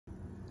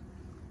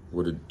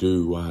What it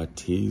do? Why I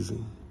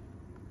teasing?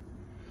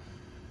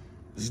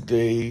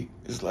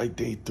 It's like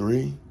day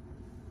 3.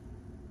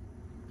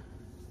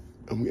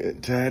 I'm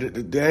getting tatted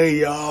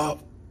today, y'all.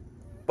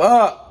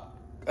 Fuck!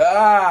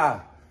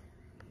 Ah!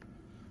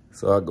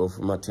 So I go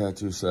for my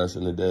tattoo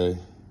session today.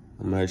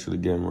 I'm actually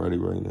getting ready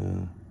right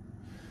now.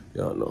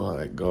 Y'all know how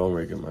that go. I'm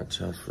ready to get my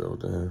chest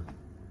filled in.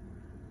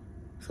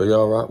 So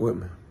y'all rock with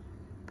me.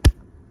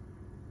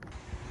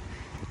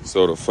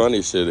 So the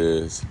funny shit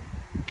is,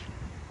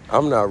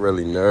 I'm not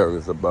really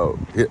nervous about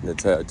getting a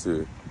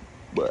tattoo,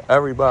 but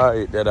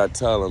everybody that I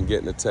tell I'm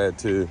getting a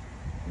tattoo,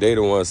 they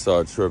the ones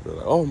start tripping.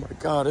 Like, oh my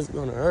God, it's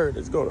gonna hurt.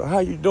 How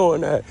you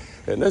doing that?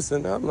 And this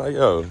and that. I'm like,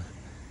 yo,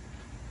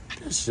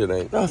 this shit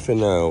ain't nothing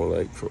now,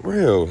 like for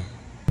real.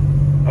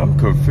 I'm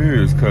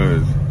confused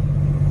cause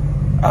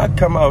I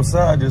come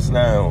outside just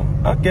now.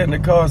 I get in the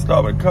car,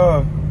 stop the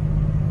car.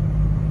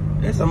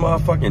 There's a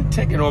motherfucking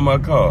ticket on my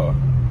car.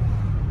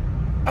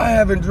 I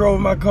haven't drove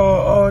my car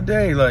all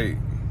day, like,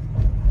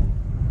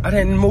 I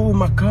didn't move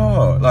my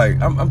car.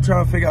 Like, I'm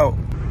trying to figure out.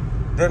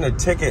 Then the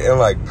ticket in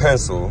like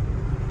pencil.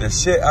 The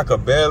shit, I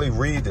could barely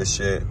read the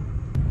shit.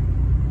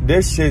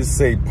 This shit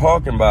say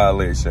parking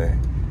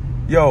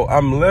violation. Yo,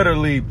 I'm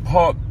literally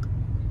parked.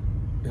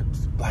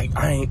 Like,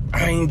 I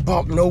ain't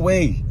parked no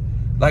way.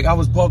 Like, I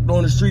was parked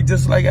on the street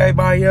just like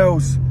everybody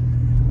else.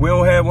 We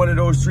don't have one of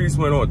those streets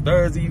when on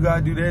Thursday you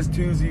gotta do this,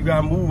 Tuesday you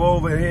gotta move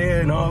over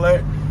here and all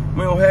that.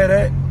 We don't have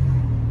that.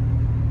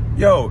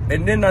 Yo,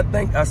 and then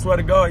I swear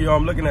to God, yo,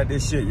 I'm looking at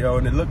this shit, yo,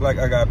 and it looked like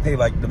I gotta pay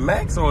like the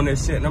max on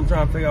this shit, and I'm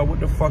trying to figure out what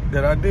the fuck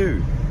did I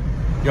do.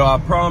 Yo, I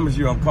promise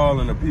you I'm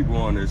calling the people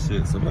on this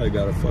shit. Somebody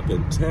got a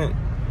fucking tent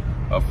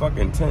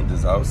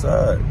just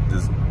outside,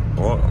 just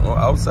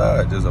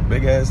outside. There's a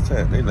big ass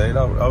tent. They laid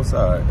out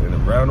outside and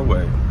around the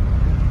way.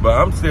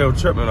 But I'm still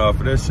tripping off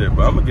of this shit,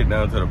 but I'm gonna get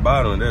down to the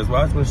bottom of this.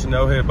 Watch when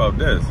Chanel hear about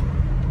this.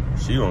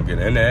 She gonna get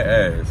in that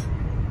ass.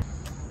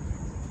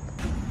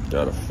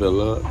 Gotta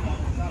fill up.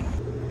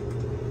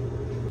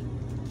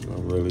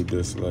 I really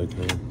dislike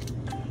him.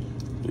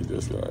 He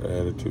just got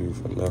attitude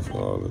for nothing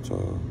all the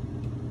time.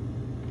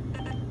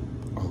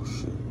 Oh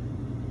shit.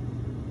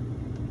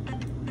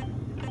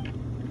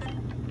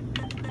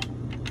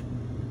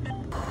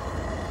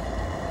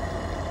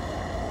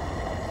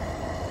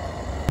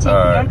 Take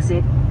the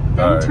exit,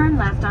 then turn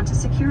left onto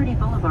Security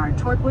Boulevard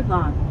toward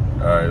Woodlawn.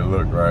 All right,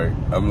 look, right.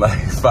 I'm like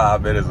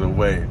 5 minutes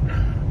away.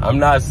 I'm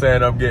not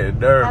saying I'm getting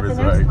nervous, at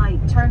the next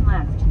light, turn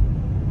left.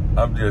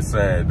 I'm just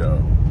saying,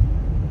 though.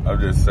 I'm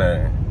just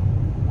saying.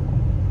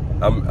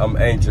 I'm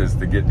anxious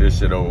to get this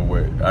shit over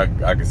with. I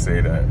can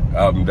say that.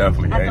 I'm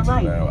definitely anxious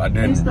now. I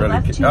didn't use the really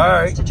left 2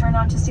 lanes to turn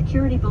onto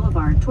Security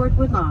Boulevard toward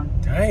Woodlawn.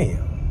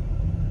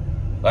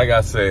 Damn. Like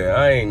I said,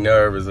 I ain't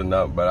nervous or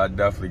nothing, but I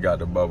definitely got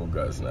the bubble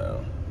guts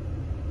now.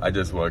 I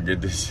just want to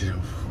get this shit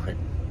over with.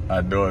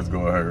 I know it's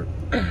gonna hurt.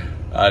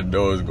 I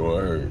know it's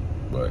gonna hurt,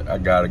 but I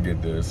gotta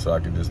get this so I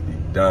can just be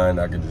done.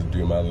 I can just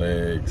do my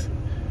legs.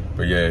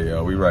 But yeah,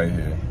 yo, we right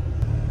here.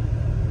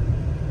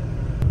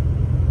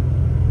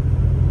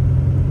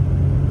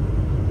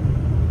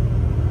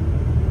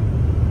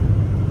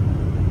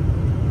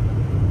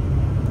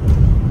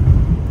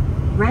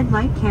 Red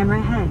light, camera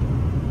ahead.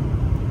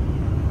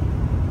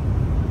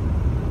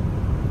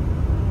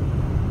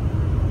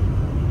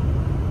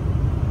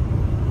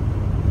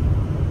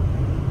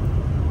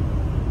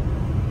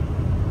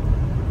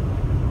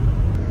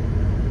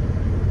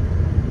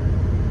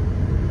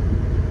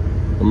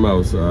 I'm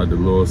outside the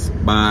little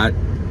spot.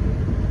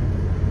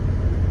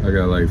 I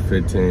got like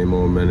 15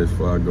 more minutes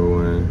before I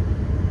go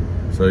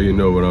in. So you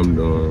know what I'm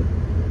doing.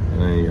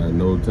 I ain't got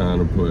no time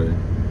to play.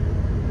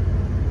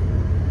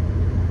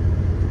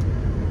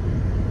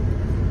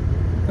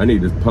 I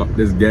need to pump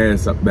this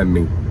gas up at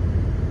me.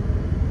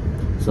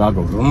 So I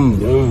go vroom,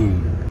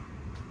 vroom.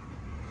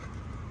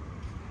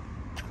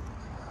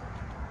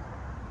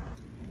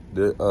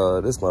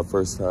 This is my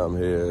first time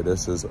here.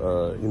 This is,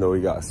 you know,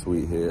 we got a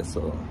suite here.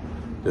 So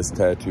this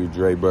tattoo,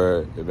 Dre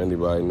Bird, if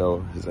anybody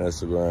know his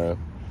Instagram.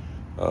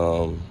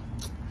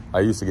 I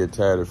used to get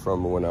tatted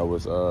from him when I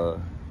was,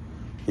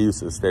 he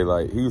used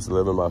to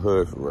live in my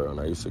hood for real.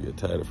 And I used to get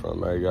tatted from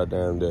him every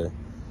goddamn day.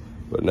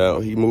 But now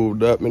he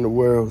moved up in the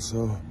world,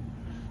 so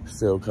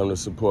still come to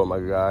support my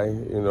guy,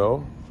 you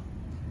know.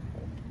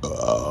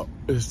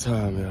 It's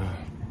time, y'all.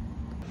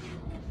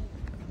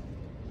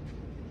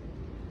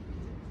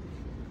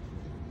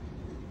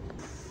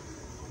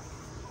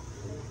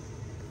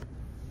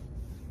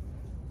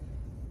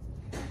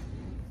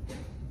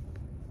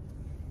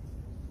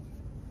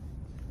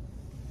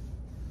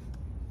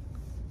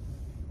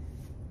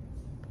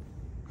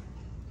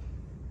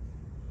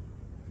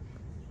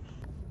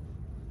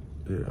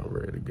 Yeah, I'm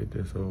ready to get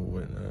this over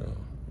with now.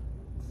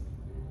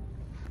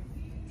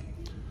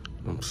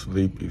 I'm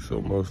sleepy, so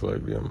most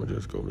likely I'm gonna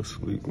just go to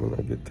sleep when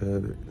I get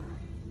tatted.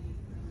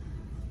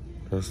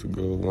 That's the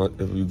goal.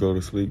 If you go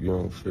to sleep, you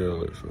don't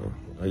feel it, so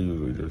I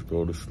usually just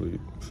go to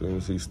sleep as soon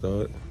as he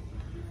starts.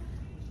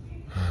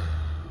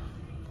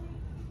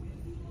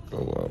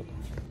 Oh, wow.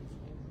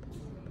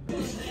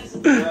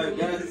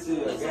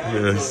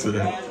 Yes,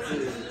 sir.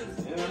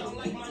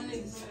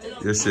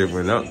 Your shit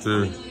went up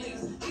too.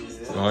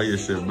 All your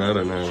shit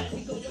better now.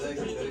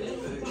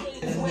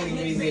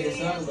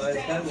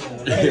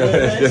 Yo,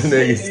 that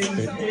nigga's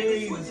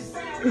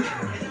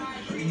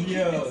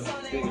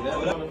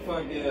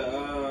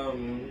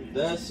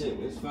that shit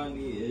was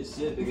funny as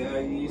shit. The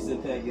guy who used to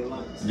pack your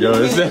lunch. Yo,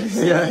 is that?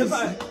 Yes.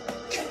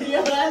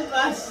 Yo, that's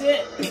my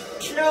shit.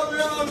 Yo,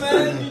 real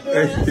man, you doing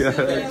that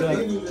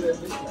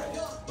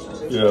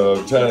shit.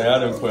 Yo, Johnny, I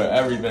done put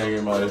everything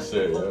in my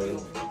shit, yo.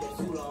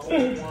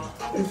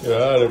 Yo, I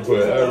done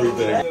put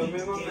everything.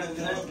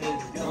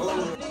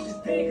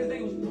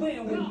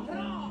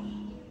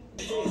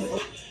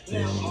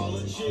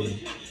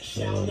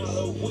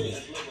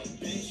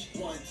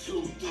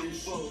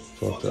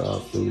 Fuck the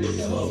food.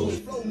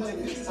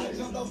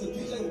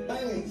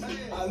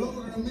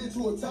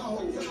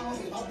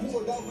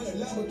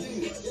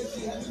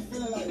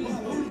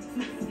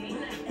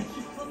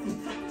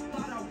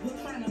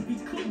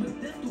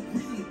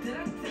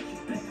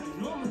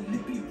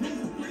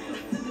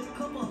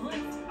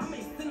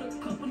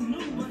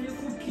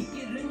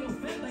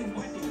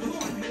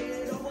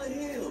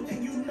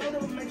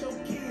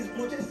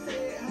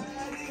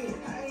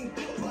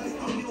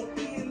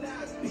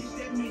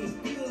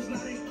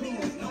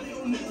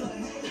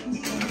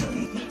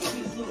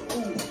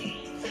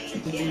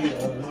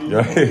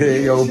 Yo,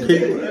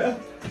 people.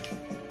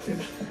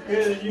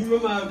 You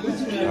remember I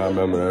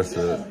remember that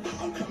shit.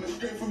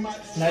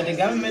 Like the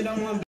government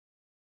don't want.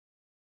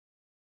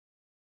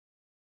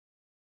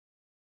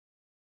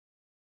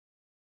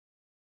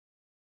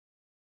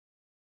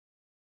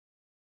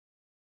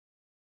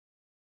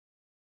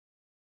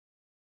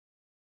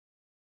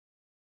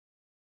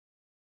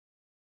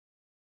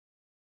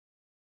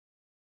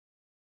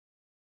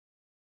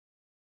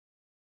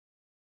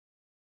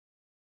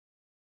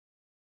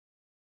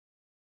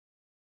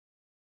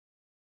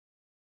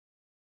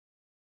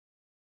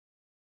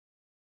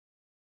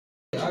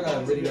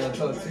 I really gotta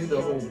talk to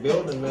the whole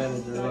building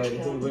manager, like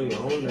who really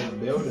owned that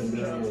building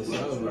during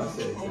itself. I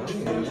said,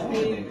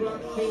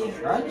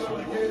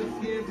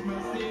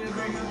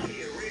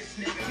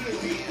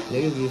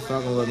 niggas be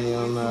fucking with me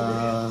on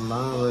my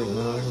line rate,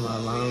 man. My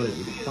line rate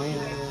be playing.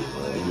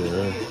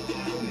 Yeah.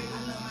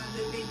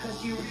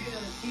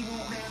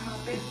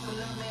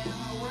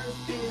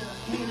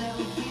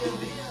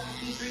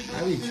 I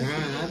be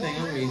trying. I think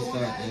I'm gonna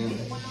start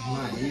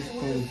my East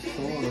Coast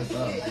tour and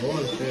start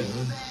bullshit,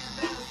 man.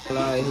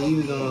 Like he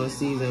was on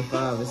season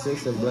 5 or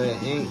 6 of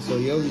Black Ink, so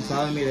yo be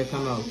telling me to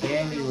come out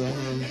Cali with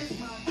him.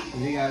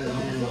 We got his own.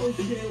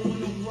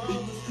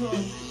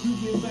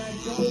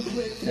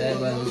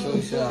 Everybody was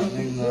so shocked.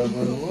 Niggas like,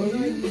 what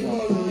are you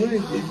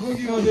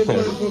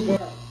talking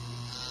about?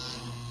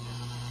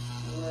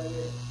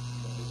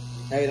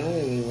 Hey, don't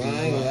get me wrong. I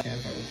ain't gonna lie.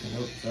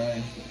 Nope,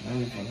 sorry.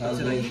 I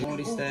said like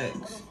 40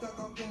 stacks.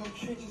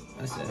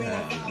 I said,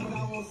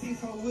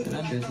 and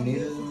I just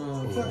needed them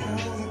all.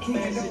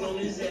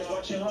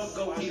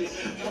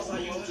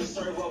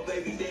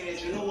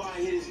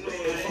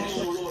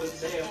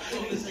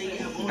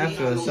 I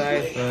feel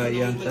sorry for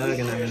Young Thug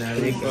and them, and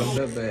they fucked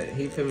up, but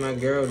he put my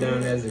girl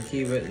down as a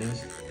key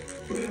witness.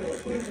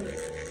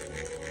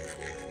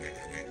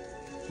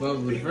 Well,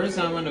 the first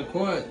time I went to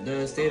court,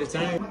 the state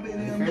attorney,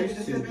 the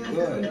first two,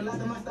 good.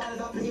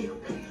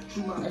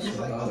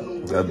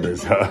 That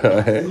bitch hard. I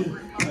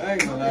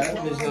ain't gonna lie, that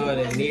bitch hard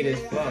and neat as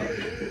fuck.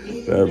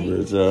 That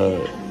bitch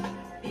hard.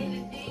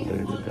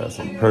 Nigga got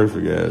some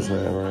perfect ass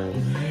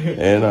handwriting.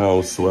 And I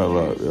don't swell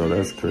up, yo.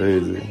 That's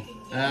crazy.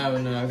 I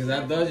don't know, because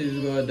I thought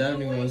you was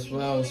definitely gonna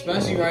swell,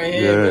 especially right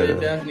here, but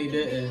it definitely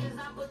didn't.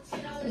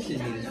 That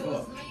shit neat as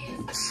fuck.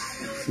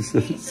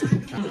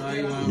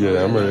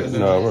 Yeah, I'm ready.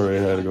 No, I'm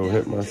already had to go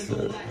hit my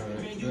shit.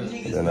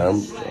 And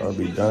I'll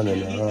be done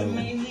in an hour.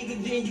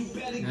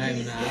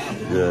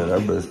 Yeah,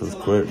 that bitch was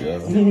quick,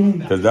 yo.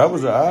 Cause that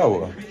was an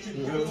hour.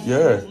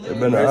 Yeah, it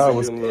been an hour.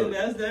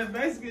 That's that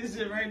Mexican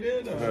shit right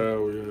there, though.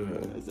 Hell yeah.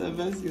 That's that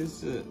Mexican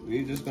shit.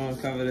 We just gonna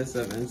cover this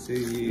up until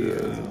you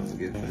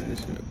get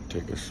finished.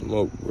 Take a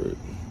smoke break.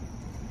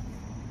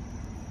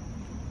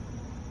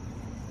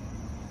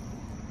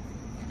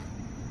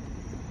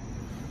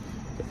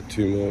 Got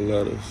 2 more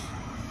letters.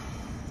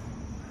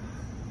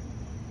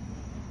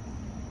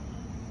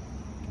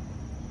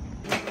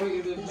 Look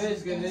at the bitch,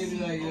 cause they be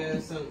like, yeah,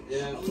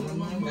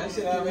 that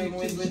shit already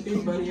went with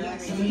you, buddy.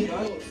 That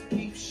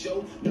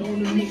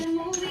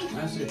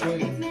shit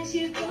crazy.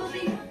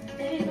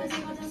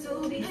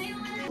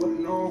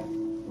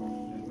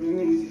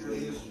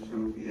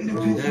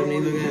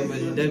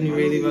 Definitely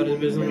really about this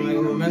bitch looking like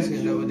I'm a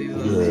Mexican, though, with these Yeah,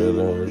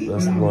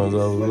 that's the ones I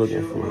was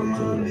looking for,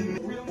 too.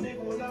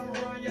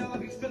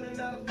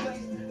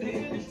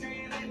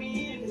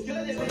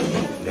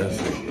 That's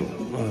it.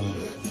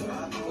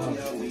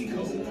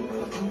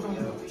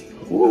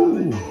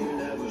 Woo!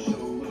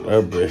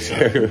 That bitch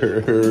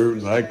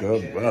hurt like a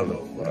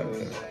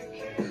motherfucker.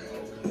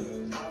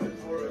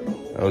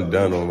 I'm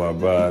done on my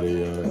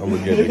body.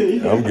 I'm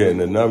getting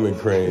the numbing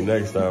cream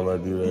next time I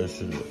do that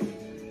shit.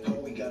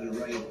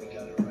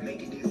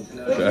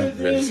 That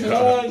bitch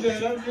hard.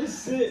 That bitch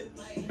sick.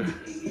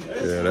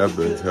 Yeah, that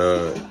bitch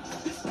hard.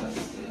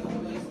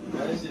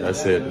 That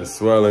shit, the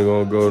swelling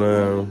gonna go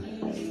down.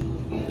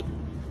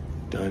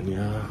 Done,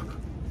 y'all.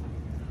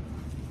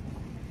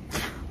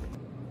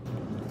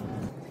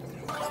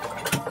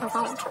 That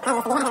bitch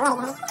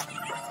going.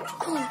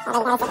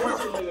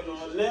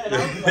 That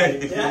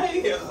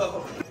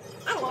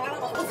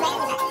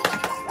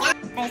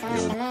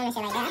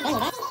shit like.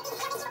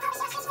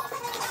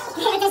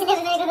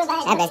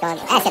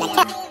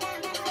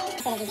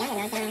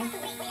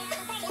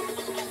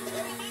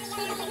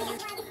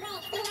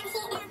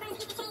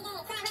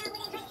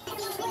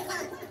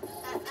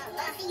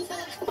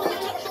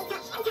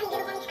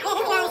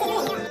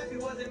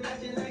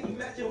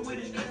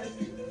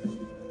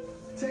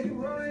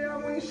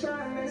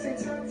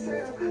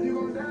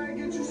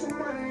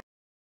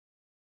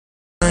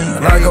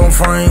 Like on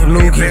Frank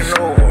Lucas.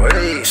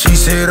 She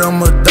said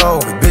I'm a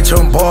dog, bitch,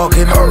 I'm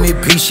barking on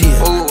that piece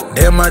shit.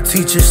 Damn, my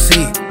teacher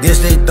sick, guess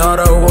they thought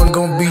I wasn't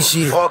gon' be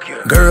shit.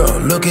 Girl,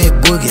 look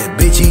at Boogie,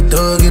 bitch, he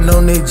thuggin'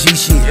 on that G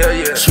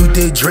shit. Shoot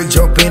that Drake,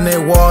 jump in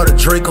that water,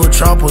 Draco,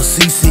 Chopper,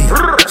 CC.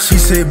 She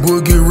said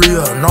Boogie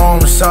real, no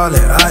I'm solid,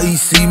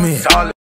 IEC man.